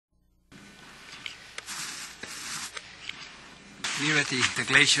We're at the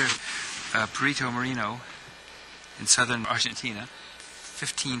glacier Perito Moreno in southern Argentina.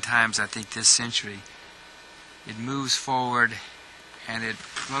 15 times, I think, this century. It moves forward and it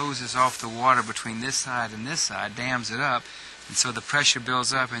closes off the water between this side and this side, dams it up, and so the pressure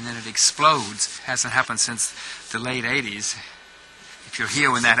builds up and then it explodes. Hasn't happened since the late 80s. If you're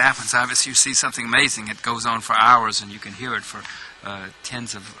here when that happens, obviously you see something amazing. It goes on for hours and you can hear it for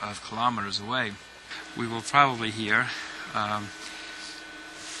tens of kilometers away. We will probably hear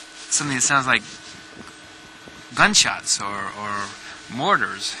something that sounds like gunshots or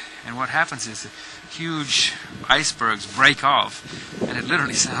mortars, and what happens is huge icebergs break off, and it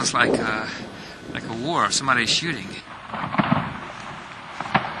literally sounds like a war. Somebody's shooting.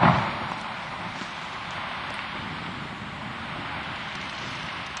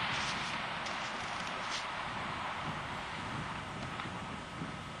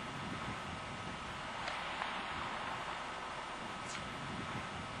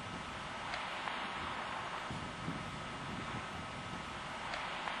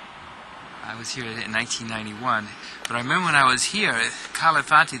 I was here in 1991, but I remember when I was here,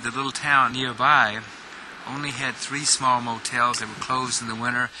 Calafate, the little town nearby, only had 3 small motels. They were closed in the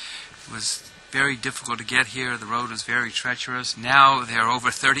winter. It was very difficult to get here. The road was very treacherous. Now there are over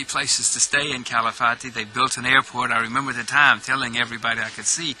 30 places to stay in Calafate. They built an airport. I remember at the time telling everybody I could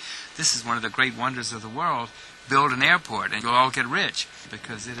see, this is one of the great wonders of the world. Build an airport and you'll all get rich,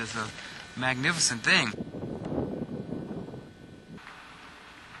 because it is a magnificent thing.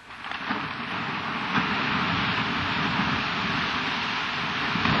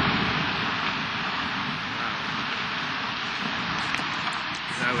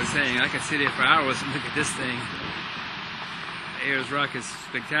 I was saying, I could sit here for hours and look at this thing. Ayers Rock is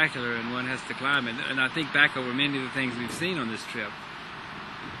spectacular and one has to climb it. And I think back over many of the things we've seen on this trip.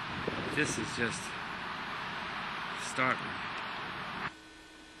 This is just startling.